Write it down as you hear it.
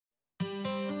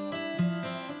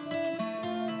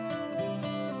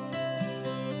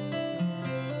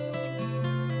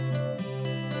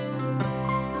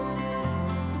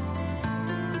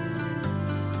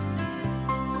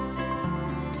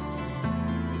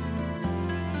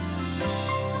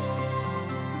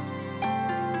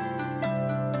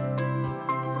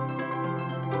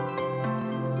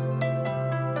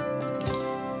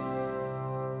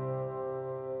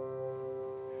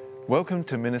Welcome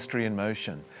to Ministry in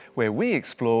Motion, where we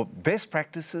explore best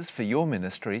practices for your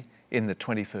ministry in the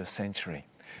 21st century.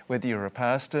 Whether you're a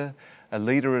pastor, a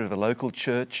leader of a local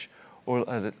church, or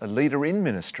a leader in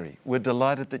ministry, we're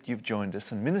delighted that you've joined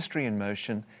us, and Ministry in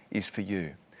Motion is for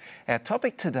you. Our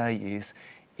topic today is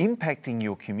impacting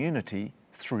your community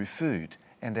through food,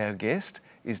 and our guest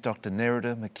is Dr.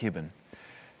 Nerida McKibben.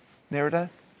 Nerida,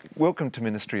 welcome to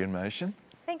Ministry in Motion.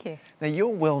 Thank you. Now, you're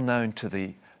well known to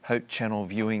the Hope Channel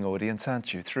viewing audience,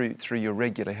 aren't you, through your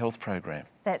regular health program?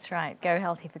 That's right. Go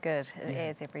Healthy for Good. It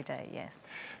airs every day, yes.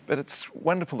 But it's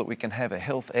wonderful that we can have a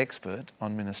health expert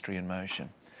on Ministry in Motion.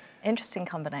 Interesting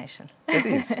combination. It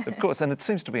is, of course, and it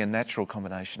seems to be a natural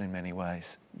combination in many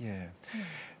ways. Yeah.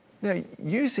 Now,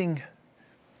 using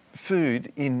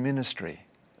food in ministry,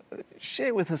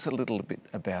 share with us a little bit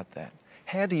about that.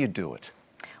 How do you do it?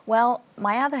 Well,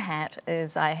 my other hat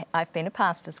is I've been a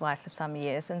pastor's wife for some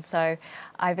years, and so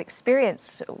I've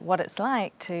experienced what it's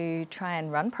like to try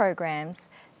and run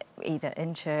programs either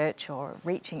in church or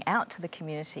reaching out to the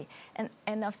community, and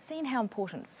I've seen how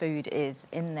important food is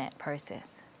in that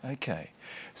process. Okay,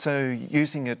 so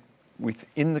using it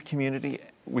within the community,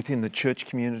 within the church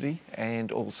community,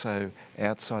 and also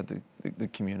outside the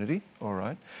community, all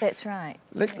right? That's right.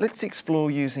 Let's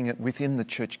explore using it within the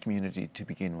church community to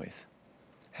begin with.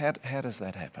 How does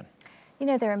that happen? You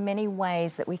know, there are many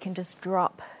ways that we can just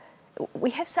drop.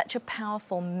 We have such a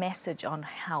powerful message on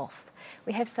health.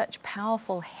 We have such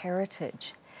powerful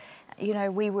heritage. You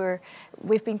know,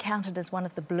 we've been counted as one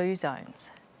of the blue zones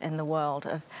in the world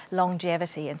of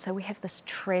longevity, and so we have this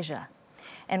treasure.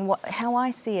 And how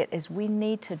I see it is we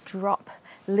need to drop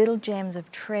little gems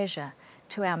of treasure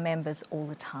to our members all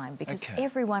the time, because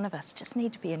every one of us just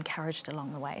need to be encouraged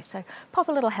along the way. So pop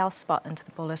a little health spot into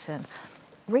the bulletin.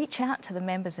 Reach out to the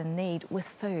members in need with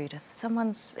food. If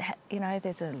someone's,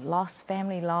 there's a loss,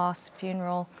 family loss,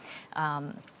 funeral,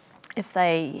 if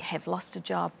they have lost a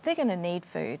job, they're going to need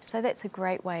food. So that's a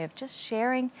great way of just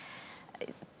sharing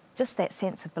just that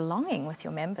sense of belonging with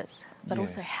your members, but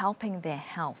also helping their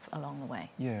health along the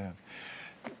way. Yeah.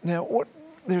 Now,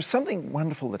 there's something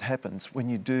wonderful that happens when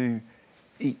you do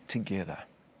eat together.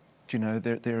 Do you know,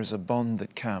 there is a bond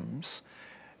that comes.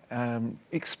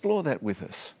 Explore that with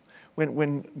us.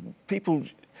 When people,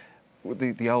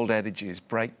 the old adage is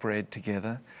break bread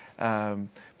together,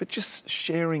 but just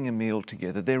sharing a meal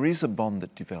together, there is a bond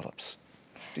that develops.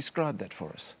 Describe that for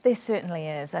us. There certainly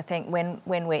is. I think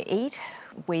when we eat,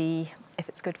 if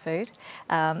it's good food,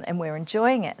 and we're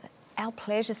enjoying it, our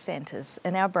pleasure centres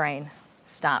in our brain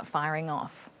start firing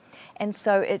off. And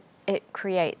so it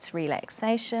creates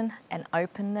relaxation, an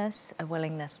openness, a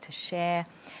willingness to share.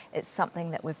 It's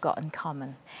something that we've got in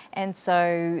common. And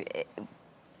so,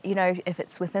 if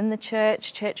it's within the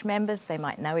church members, they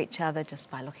might know each other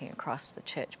just by looking across the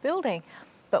church building.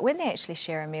 But when they actually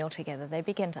share a meal together, they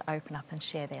begin to open up and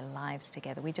share their lives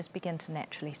together. We just begin to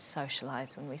naturally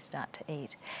socialise when we start to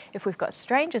eat. If we've got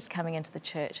strangers coming into the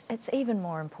church, it's even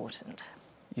more important.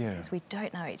 Because we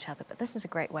don't know each other, but this is a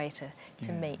great way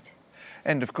to meet.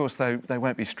 And of course, they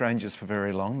won't be strangers for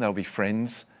very long. They'll be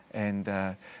friends,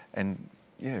 and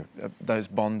those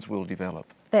bonds will develop.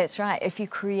 That's right. If you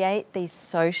create these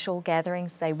social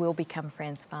gatherings, they will become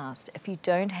friends fast. If you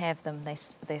don't have them,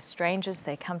 they're strangers,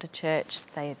 they come to church,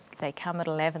 they come at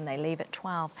 11, they leave at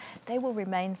 12, they will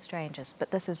remain strangers.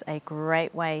 But this is a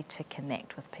great way to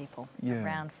connect with people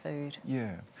around food.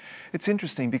 Yeah. It's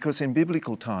interesting because in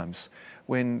biblical times,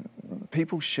 when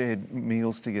people shared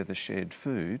meals together, shared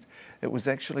food, it was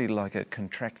actually like a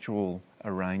contractual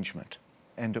arrangement,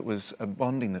 and it was a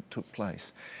bonding that took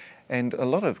place. And a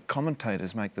lot of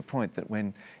commentators make the point that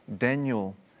when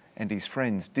Daniel and his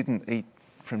friends didn't eat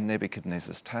from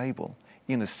Nebuchadnezzar's table,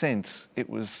 in a sense, it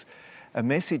was a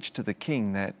message to the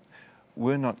king that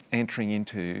we're not entering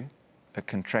into a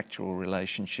contractual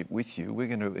relationship with you, we're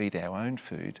going to eat our own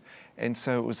food. And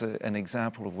so it was an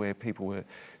example of where people were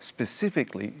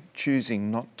specifically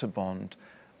choosing not to bond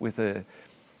with it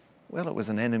was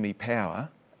an enemy power,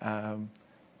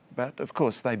 but of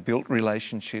course they built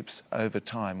relationships over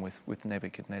time with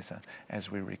Nebuchadnezzar, as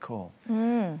we recall.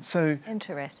 So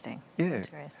interesting. Yeah.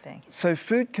 Interesting. So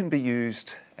food can be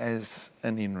used as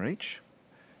an in-reach.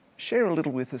 Share a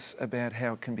little with us about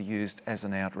how it can be used as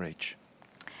an outreach.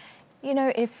 You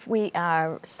know, if we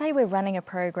are, say we're running a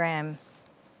program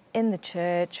in the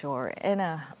church or in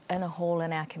a hall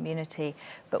in our community,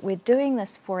 but we're doing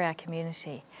this for our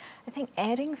community, I think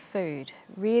adding food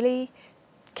really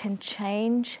can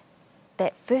change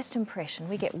that first impression.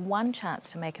 We get one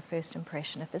chance to make a first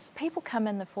impression. If as people come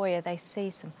in the foyer, they see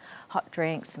some hot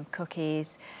drinks, some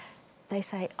cookies, they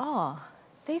say, oh,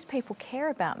 these people care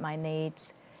about my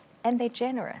needs. and they're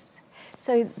generous.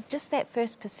 So just that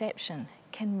first perception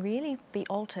can really be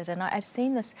altered. And I've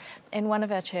seen this in one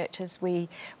of our churches. We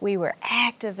were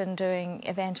active in doing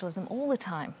evangelism all the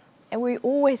time. And we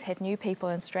always had new people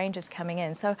and strangers coming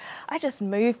in. So I just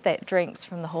moved that drinks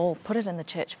from the hall, put it in the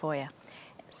church foyer.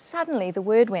 Suddenly the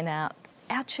word went out.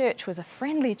 Our church was a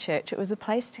friendly church. It was a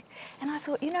place to... And I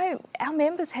thought, our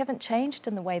members haven't changed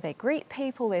in the way they greet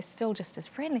people. They're still just as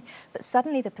friendly. But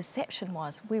suddenly the perception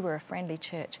was we were a friendly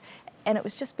church. And it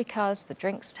was just because the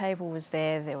drinks table was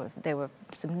there. There were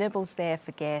some nibbles there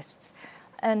for guests.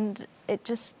 And it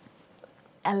just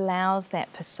allows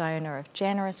that persona of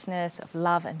generousness, of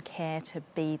love and care to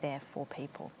be there for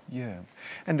people. Yeah,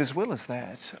 and as well as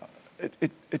that,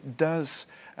 it does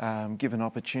give an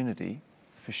opportunity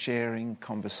for sharing,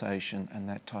 conversation and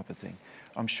that type of thing.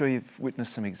 I'm sure you've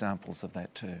witnessed some examples of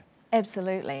that too.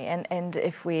 Absolutely, and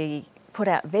if we put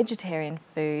out vegetarian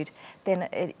food,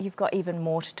 then you've got even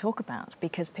more to talk about,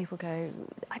 because people go,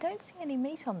 I don't see any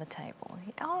meat on the table.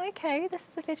 Oh, okay, this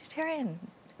is a vegetarian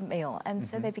meal, and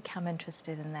so they become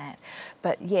interested in that.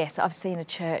 But yes, I've seen a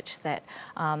church that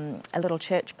a little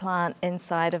church plant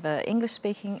inside of a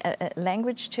English-speaking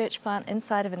language church plant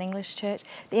inside of an English church.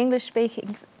 The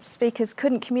English-speaking speakers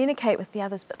couldn't communicate with the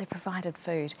others, but they provided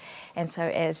food. And so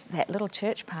as that little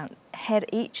church plant had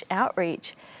each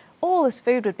outreach, all this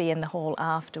food would be in the hall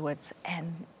afterwards,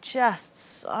 and just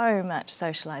so much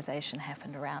socialisation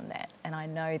happened around that. And I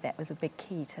know that was a big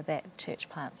key to that church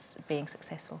plant's being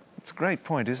successful. It's a great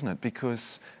point, isn't it?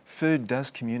 Because food does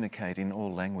communicate in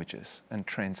all languages and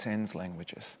transcends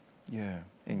languages. Yeah,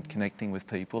 in connecting with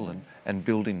people and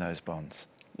building those bonds.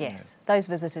 Yes, those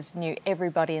visitors knew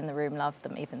everybody in the room loved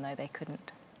them, even though they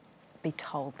couldn't be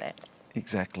told that.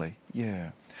 Exactly, yeah.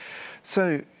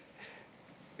 So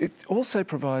it also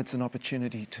provides an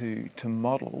opportunity to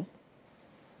model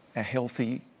a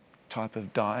healthy type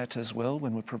of diet as well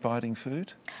when we're providing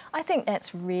food. I think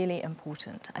that's really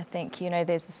important. I think,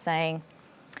 there's a saying,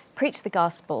 preach the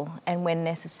gospel and when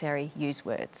necessary, use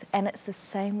words. And it's the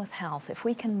same with health. If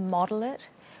we can model it,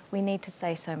 we need to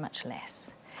say so much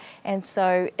less. And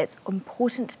so it's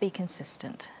important to be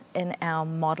consistent in our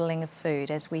modelling of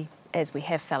food as we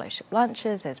have fellowship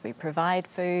lunches, as we provide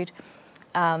food.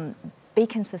 Be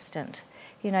consistent.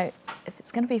 If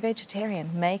it's going to be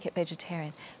vegetarian, make it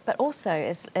vegetarian. But also,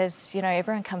 as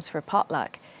everyone comes for a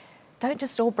potluck, don't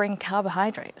just all bring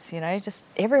carbohydrates. Just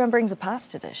everyone brings a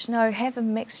pasta dish. No, have a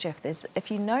mixture.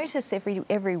 If you notice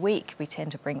every week we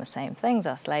tend to bring the same things,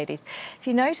 us ladies. If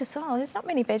you notice, there's not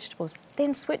many vegetables,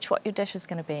 then switch what your dish is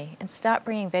going to be and start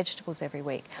bringing vegetables every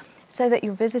week, so that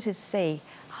your visitors see,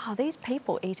 these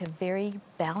people eat a very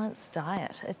balanced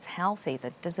diet. It's healthy. The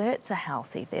desserts are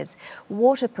healthy. There's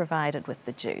water provided with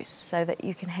the juice so that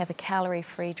you can have a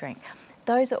calorie-free drink.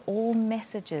 Those are all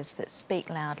messages that speak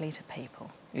loudly to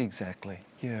people. Exactly,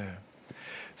 yeah.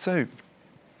 So,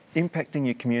 impacting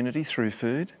your community through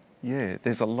food,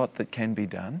 there's a lot that can be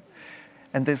done.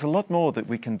 And there's a lot more that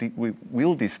we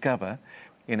will discover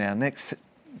in our next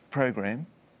program.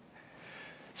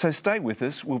 So stay with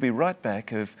us. We'll be right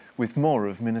back with more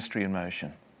of Ministry in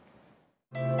Motion.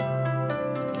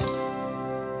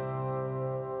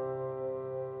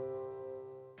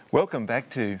 Welcome back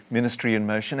to Ministry in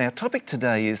Motion. Our topic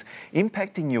today is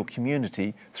impacting your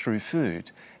community through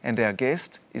food, and our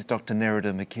guest is Dr.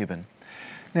 Nerida McKibben.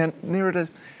 Now, Nerida,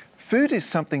 food is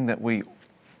something that we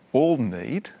all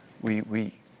need,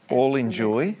 we all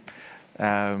enjoy.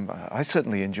 I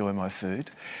certainly enjoy my food,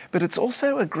 but it's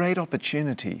also a great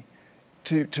opportunity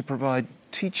to provide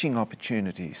teaching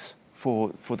opportunities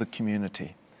for the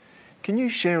community. Can you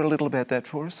share a little about that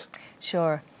for us?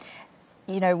 Sure.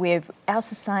 Our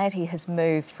society has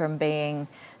moved from being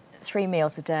 3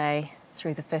 meals a day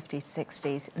through the 50s,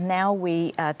 60s. Now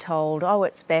we are told,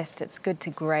 it's it's good to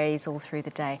graze all through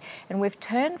the day. And we've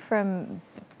turned from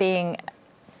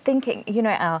thinking,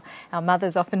 our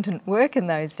mothers often didn't work in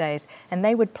those days, and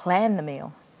they would plan the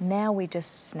meal. Now we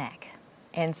just snack.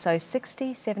 And so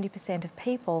 60-70% of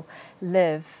people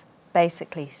live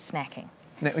basically snacking.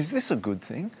 Now, is this a good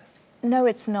thing? No,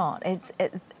 it's not.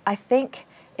 I think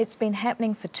it's been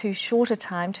happening for too short a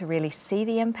time to really see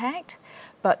the impact,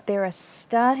 but there are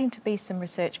starting to be some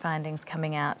research findings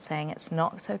coming out saying it's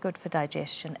not so good for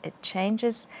digestion. It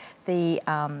changes the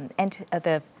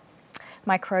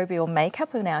microbial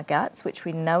makeup in our guts, which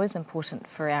we know is important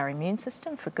for our immune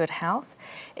system, for good health.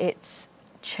 It's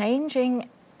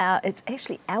it's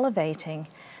actually elevating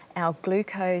our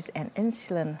glucose and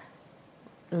insulin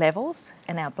levels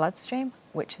in our bloodstream,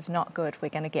 which is not good. We're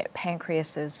going to get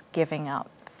pancreases giving up,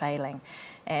 failing.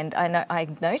 And I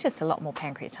notice a lot more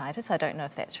pancreatitis. I don't know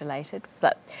if that's related,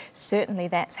 but certainly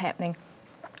that's happening.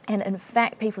 And in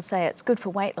fact, people say it's good for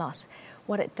weight loss.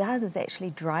 What it does is actually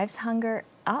drives hunger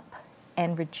up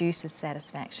and reduces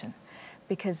satisfaction,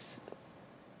 because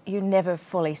you're never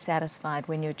fully satisfied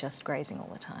when you're just grazing all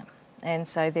the time. And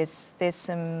so there's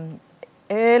some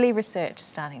early research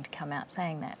starting to come out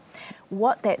saying that.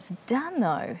 What that's done,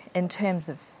 though, in terms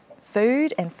of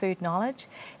food and food knowledge,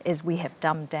 is we have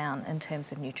dumbed down in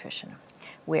terms of nutrition.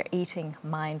 We're eating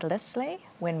mindlessly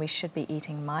when we should be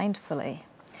eating mindfully.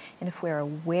 And if we're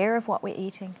aware of what we're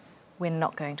eating, we're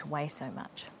not going to weigh so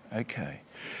much. Okay.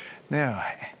 Now,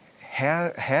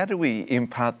 how do we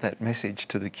impart that message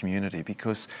to the community?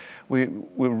 Because we're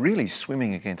really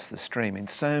swimming against the stream in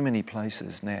so many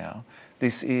places now.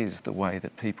 This is the way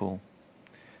that people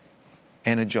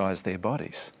energise their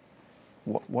bodies.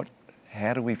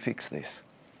 How do we fix this?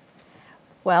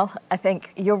 Well, I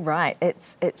think you're right.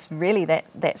 It's really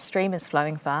that stream is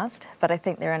flowing fast, but I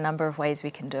think there are a number of ways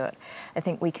we can do it. I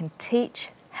think we can teach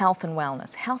health and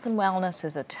wellness. Health and wellness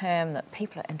is a term that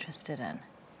people are interested in.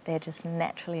 They're just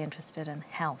naturally interested in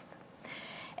health.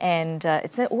 And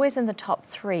it's always in the top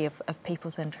 3 of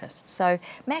people's interests. So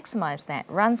maximise that.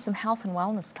 Run some health and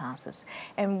wellness classes.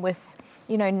 And with,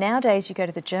 nowadays you go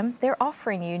to the gym, they're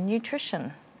offering you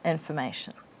nutrition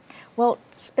information. Well,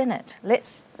 spin it.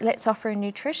 Let's offer a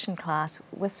nutrition class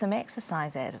with some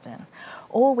exercise added in.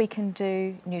 Or we can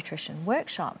do nutrition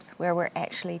workshops where we're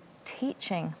actually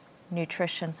teaching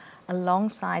nutrition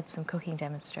alongside some cooking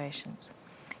demonstrations.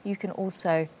 You can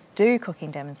also do cooking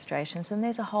demonstrations, and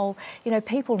there's a whole,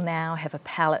 people now have a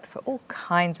palate for all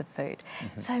kinds of food.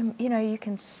 Mm-hmm. So,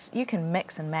 you can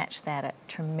mix and match that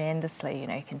tremendously.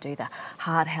 You can do the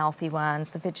heart healthy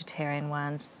ones, the vegetarian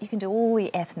ones. You can do all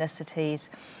the ethnicities.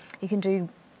 You can do,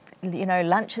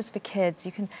 lunches for kids.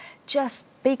 You can just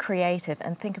be creative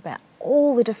and think about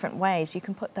all the different ways you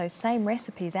can put those same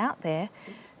recipes out there,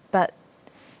 but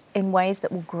in ways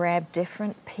that will grab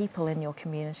different people in your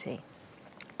community.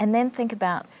 And then think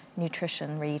about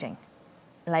nutrition reading,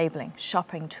 labelling,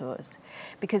 shopping tours,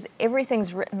 because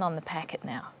everything's written on the packet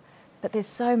now. But there's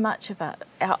so much of it,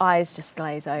 our eyes just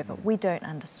glaze over. We don't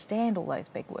understand all those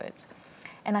big words.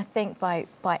 And I think by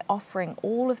offering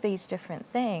all of these different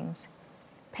things,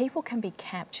 people can be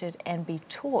captured and be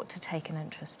taught to take an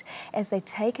interest. As they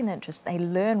take an interest, they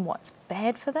learn what's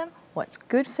bad for them, what's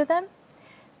good for them.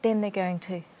 Then they're going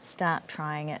to start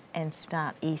trying it and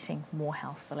start eating more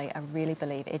healthfully. I really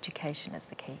believe education is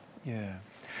the key. Yeah.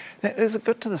 Now, has it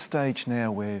got to the stage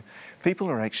now where people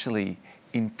are actually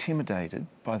intimidated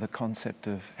by the concept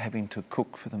of having to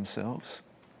cook for themselves?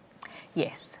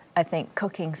 Yes. I think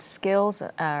cooking skills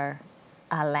are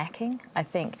lacking. I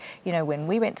think, when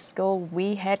we went to school,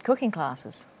 we had cooking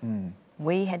classes. Mm.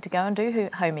 We had to go and do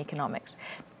home economics.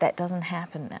 That doesn't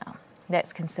happen now.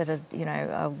 That's considered,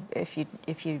 if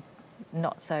you're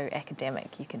not so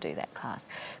academic, you can do that class.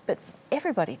 But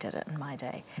everybody did it in my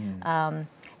day. Mm.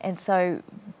 And so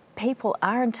people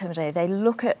are intimidated. They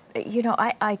look at,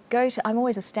 I'm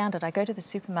always astounded. I go to the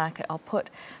supermarket, I'll put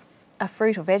a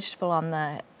fruit or vegetable on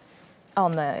the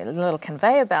little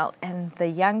conveyor belt, and the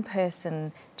young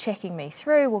person checking me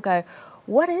through will go,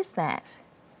 "What is that?"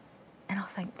 And I'll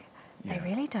think, they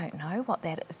really don't know what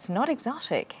that is. It's not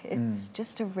exotic. It's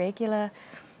just a regular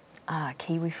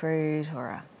kiwi fruit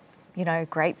or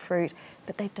grapefruit,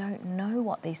 but they don't know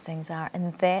what these things are,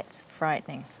 and that's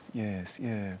frightening. Yes,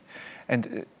 yeah.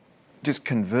 And just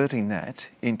converting that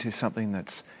into something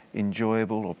that's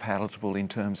enjoyable or palatable in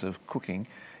terms of cooking,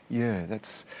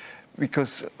 that's...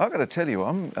 Because I've got to tell you,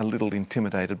 I'm a little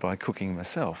intimidated by cooking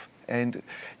myself, and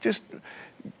just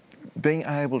being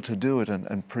able to do it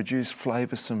and produce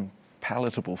flavoursome,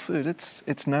 palatable food,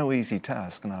 it's no easy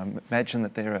task, and I imagine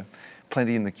that there are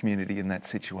plenty in the community in that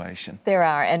situation. There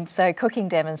are, and so cooking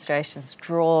demonstrations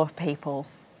draw people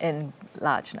in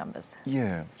large numbers.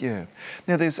 Yeah.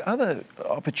 Now there's other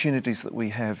opportunities that we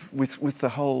have with the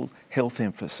whole health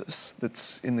emphasis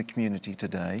that's in the community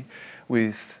today,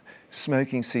 with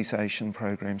smoking cessation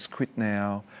programs, Quit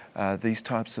Now, these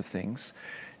types of things.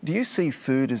 Do you see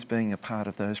food as being a part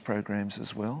of those programs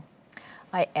as well?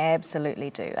 I absolutely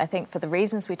do. I think for the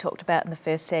reasons we talked about in the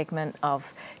first segment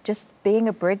of just being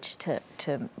a bridge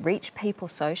to reach people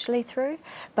socially through.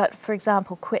 But for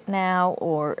example, Quit Now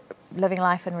or Living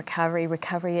Life in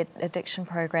recovery addiction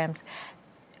programs,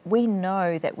 we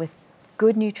know that with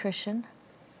good nutrition,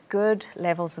 good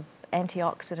levels of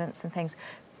antioxidants and things,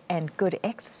 and good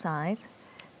exercise,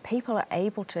 people are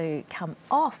able to come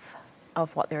off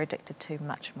of what they're addicted to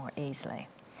much more easily.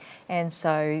 And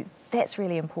so that's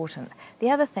really important. The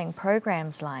other thing,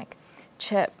 programs like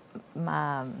CHIP.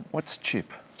 What's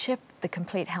CHIP? CHIP, the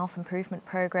Complete Health Improvement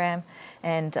Program,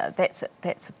 and that's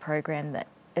a program that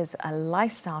is a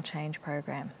lifestyle change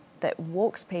program that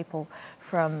walks people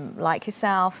from, like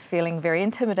yourself, feeling very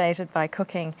intimidated by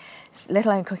cooking, let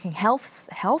alone cooking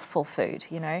healthful food.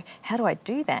 You know, how do I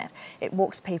do that? It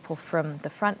walks people from the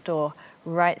front door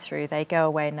right through. They go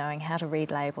away knowing how to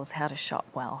read labels, how to shop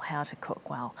well, how to cook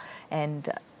well, and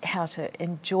how to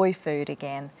enjoy food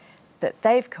again that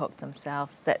they've cooked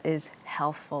themselves, that is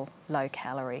healthful, low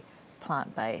calorie,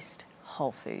 plant-based,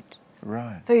 whole food.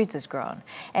 Right. Foods is grown.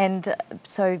 And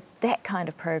so that kind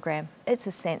of program, it's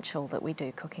essential that we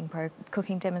do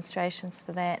cooking demonstrations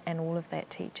for that and all of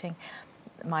that teaching.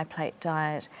 My Plate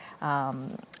Diet,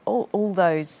 all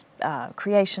those,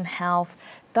 Creation Health,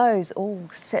 those all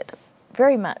sit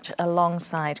very much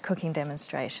alongside cooking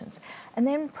demonstrations. And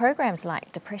then programs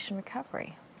like Depression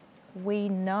Recovery. We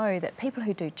know that people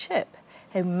who do CHIP,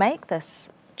 who make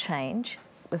this change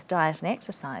with diet and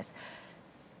exercise,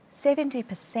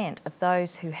 70% of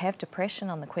those who have depression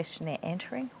on the questionnaire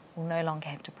entering will no longer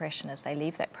have depression as they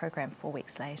leave that program 4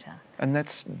 weeks later. And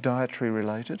that's dietary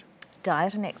related?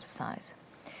 Diet and exercise.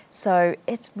 So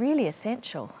it's really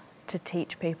essential to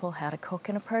teach people how to cook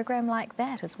in a program like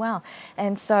that as well.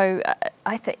 And so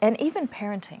I think, and even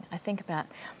parenting, I think about,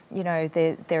 you know,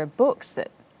 there are books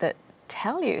that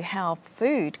tell you how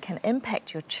food can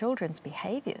impact your children's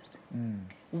behaviours.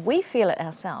 We feel it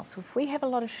ourselves. If we have a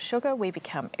lot of sugar, we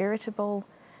become irritable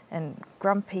and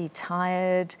grumpy,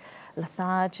 tired,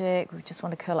 lethargic. We just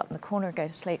want to curl up in the corner and go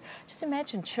to sleep. Just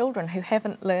imagine children who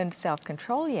haven't learned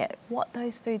self-control yet, what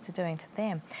those foods are doing to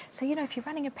them. So, you know, if you're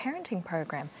running a parenting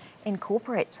program,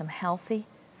 incorporate some healthy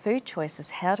food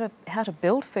choices, how to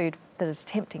build food that is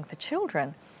tempting for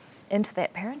children into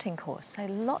that parenting course. So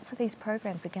lots of these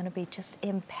programs are going to be just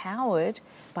empowered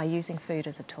by using food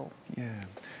as a tool. Yeah,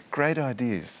 great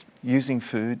ideas. Using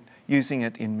food, using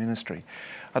it in ministry.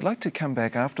 I'd like to come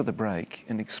back after the break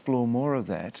and explore more of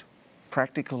that,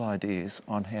 practical ideas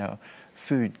on how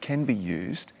food can be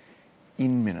used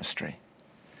in ministry.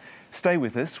 Stay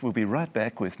with us. We'll be right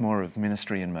back with more of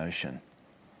Ministry in Motion.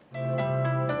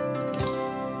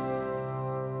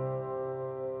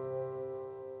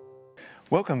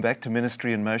 Welcome back to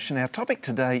Ministry in Motion. Our topic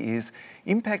today is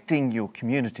impacting your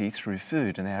community through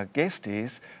food, and our guest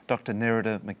is Dr.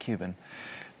 Nerida McKibben.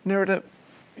 Nerida,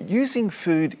 using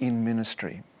food in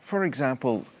ministry, for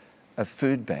example, a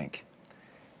food bank.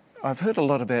 I've heard a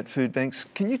lot about food banks.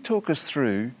 Can you talk us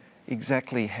through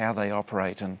exactly how they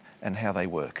operate and how they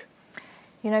work?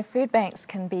 You know, food banks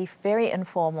can be very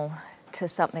informal to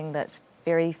something that's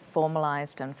very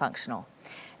formalised and functional.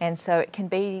 And so it can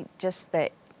be just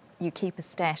that you keep a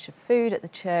stash of food at the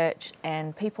church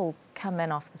and people come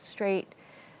in off the street,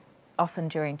 often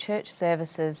during church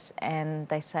services, and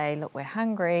they say, look, we're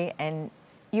hungry, and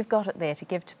you've got it there to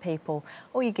give to people,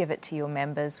 or you give it to your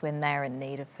members when they're in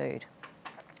need of food.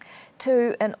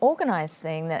 To an organised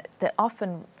thing that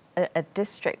often a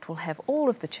district will have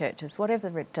all of the churches, whatever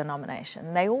the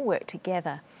denomination, they all work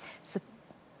together. So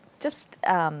just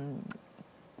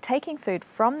taking food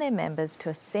from their members to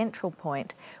a central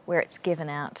point where it's given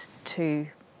out to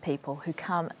people who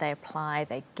come, they apply,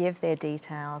 they give their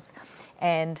details.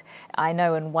 And I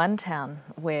know in one town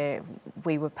where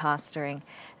we were pastoring,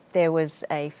 there was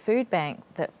a food bank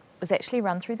that was actually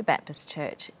run through the Baptist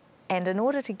church. And in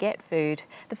order to get food,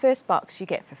 the first box you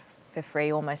get for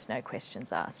free, almost no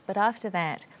questions asked. But after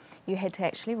that, you had to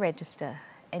actually register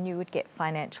and you would get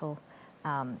financial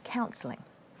counselling.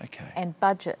 Okay. And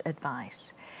budget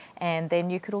advice. And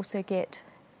then you could also get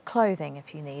clothing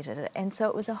if you needed it. And so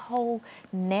it was a whole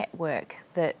network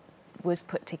that was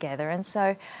put together. And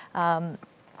so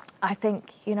I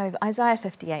think, you know, Isaiah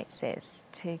 58 says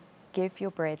to give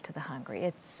your bread to the hungry.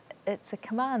 It's a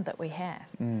command that we have.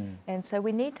 And so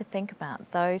we need to think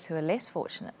about those who are less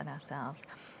fortunate than ourselves.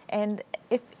 And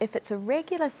if it's a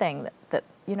regular thing that,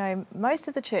 you know, most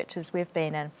of the churches we've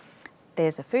been in,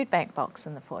 there's a food bank box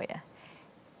in the foyer.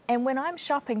 And when I'm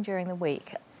shopping during the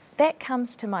week, that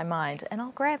comes to my mind and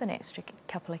I'll grab an extra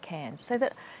couple of cans so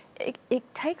that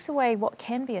it takes away what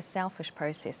can be a selfish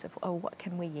process of, oh, what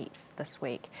can we eat this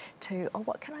week, to, oh,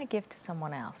 what can I give to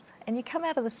someone else? And you come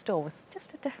out of the store with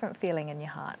just a different feeling in your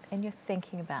heart and you're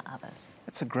thinking about others.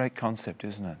 It's a great concept,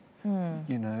 isn't it?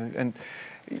 You know, and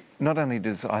not only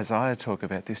does Isaiah talk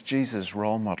about this, Jesus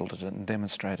role modelled it and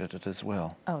demonstrated it as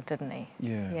well. Oh, didn't he?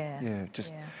 Yeah.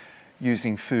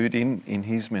 Using food in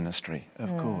his ministry,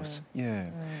 of course.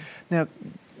 Now,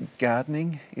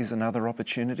 gardening is another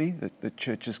opportunity that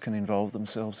churches can involve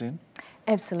themselves in.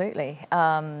 Absolutely.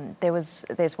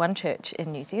 There's one church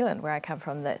in New Zealand where I come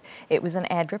from that it was an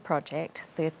ADRA project.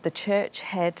 The church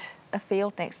had a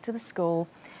field next to the school.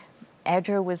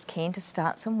 ADRA was keen to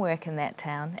start some work in that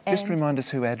town. Just and remind us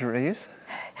who ADRA is.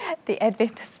 the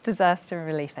Adventist Disaster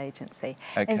Relief Agency.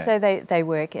 Okay. And so they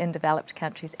work in developed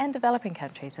countries and developing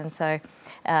countries. And so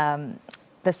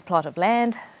this plot of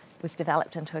land was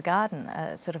developed into a garden,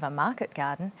 sort of a market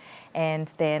garden,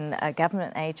 and then a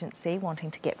government agency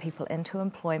wanting to get people into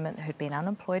employment who'd been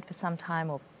unemployed for some time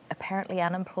or apparently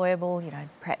unemployable,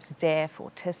 perhaps deaf,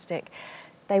 autistic.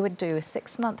 They would do a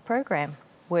 6-month program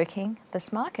working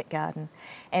this market garden.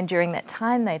 And during that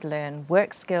time, they'd learn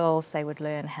work skills, they would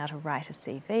learn how to write a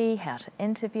CV, how to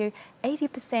interview.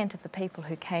 80% of the people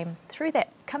who come through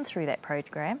that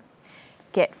program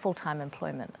get full-time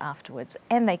employment afterwards,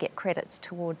 and they get credits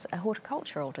towards a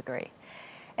horticultural degree.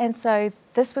 And so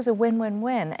this was a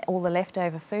win-win-win. All the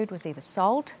leftover food was either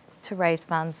sold to raise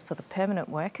funds for the permanent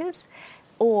workers,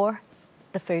 or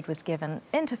the food was given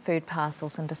into food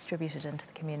parcels and distributed into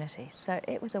the community. So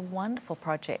it was a wonderful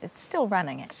project. It's still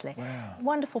running, actually. Wow.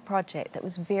 Wonderful project that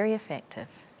was very effective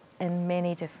in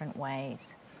many different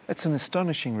ways. It's an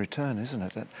astonishing return, isn't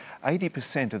it?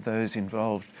 80% of those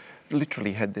involved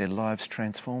literally had their lives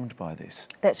transformed by this.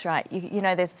 That's right. You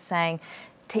know, there's the saying,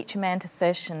 teach a man to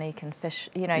fish and he can fish.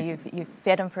 You've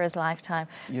fed him for his lifetime.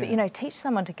 Yeah. But, teach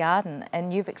someone to garden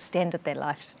and you've extended their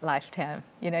lifetime.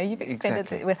 You've extended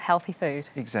Exactly. it with healthy food.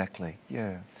 Exactly,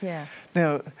 yeah. Yeah.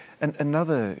 Now,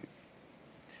 another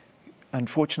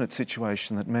unfortunate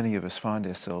situation that many of us find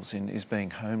ourselves in is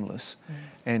being homeless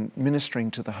and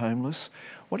ministering to the homeless.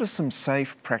 What are some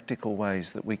safe, practical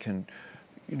ways that we can,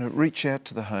 reach out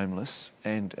to the homeless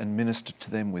and minister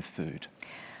to them with food?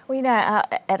 Well,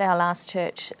 at our last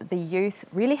church, the youth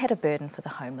really had a burden for the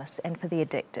homeless and for the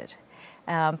addicted,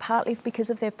 partly because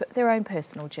of their own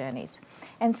personal journeys.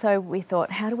 And so we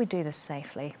thought, how do we do this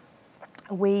safely?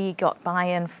 We got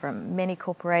buy-in from many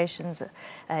corporations,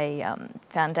 a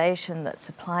foundation that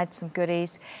supplied some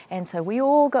goodies, and so we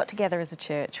all got together as a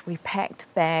church. We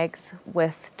packed bags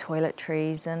with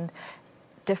toiletries and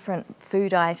different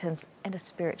food items and a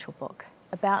spiritual book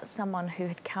about someone who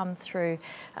had come through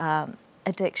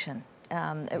addiction.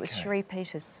 It was Cherie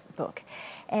Peters' book.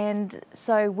 And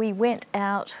so we went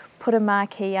out, put a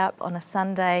marquee up on a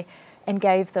Sunday and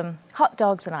gave them hot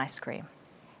dogs and ice cream,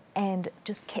 and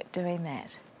just kept doing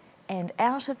that. And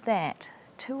out of that,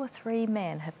 2 or 3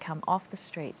 men have come off the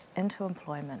streets into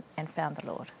employment and found the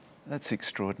Lord. That's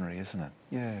extraordinary, isn't it?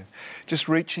 Yeah. Just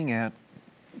reaching out.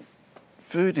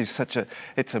 Food is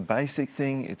it's a basic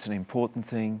thing, it's an important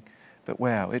thing, but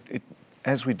wow, it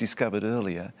as we discovered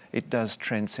earlier, it does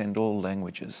transcend all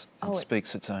languages and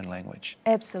speaks its own language.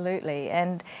 Absolutely,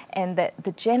 and that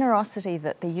the generosity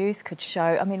that the youth could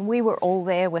show, we were all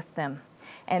there with them.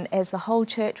 And as the whole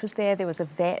church was there was a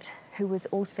vet who was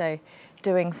also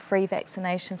doing free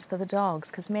vaccinations for the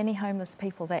dogs, because many homeless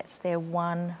people, that's their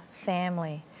one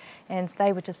family. And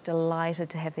they were just delighted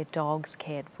to have their dogs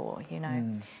cared for,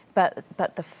 But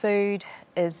the food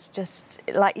is just,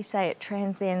 like you say, it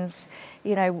transcends,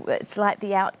 it's like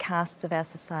the outcasts of our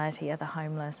society are the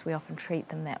homeless. We often treat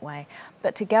them that way.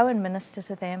 But to go and minister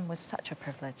to them was such a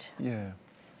privilege. Yeah,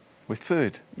 with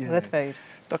food. Yeah. With food.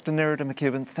 Dr. Nerida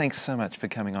McKibben, thanks so much for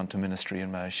coming on to Ministry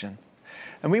in Motion.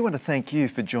 And we want to thank you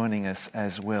for joining us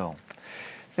as well.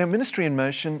 Now, Ministry in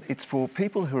Motion, it's for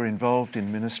people who are involved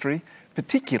in ministry,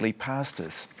 particularly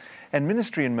pastors. And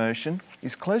Ministry in Motion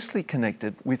is closely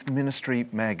connected with Ministry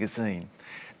Magazine.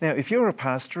 Now, if you're a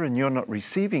pastor and you're not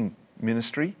receiving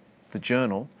Ministry, the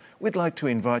journal, we'd like to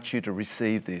invite you to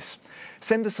receive this.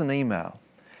 Send us an email,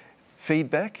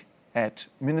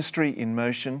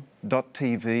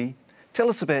 feedback@ministryinmotion.tv. Tell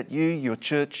us about you, your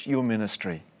church, your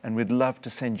ministry, and we'd love to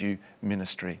send you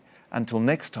ministry. Until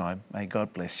next time, may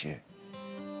God bless you.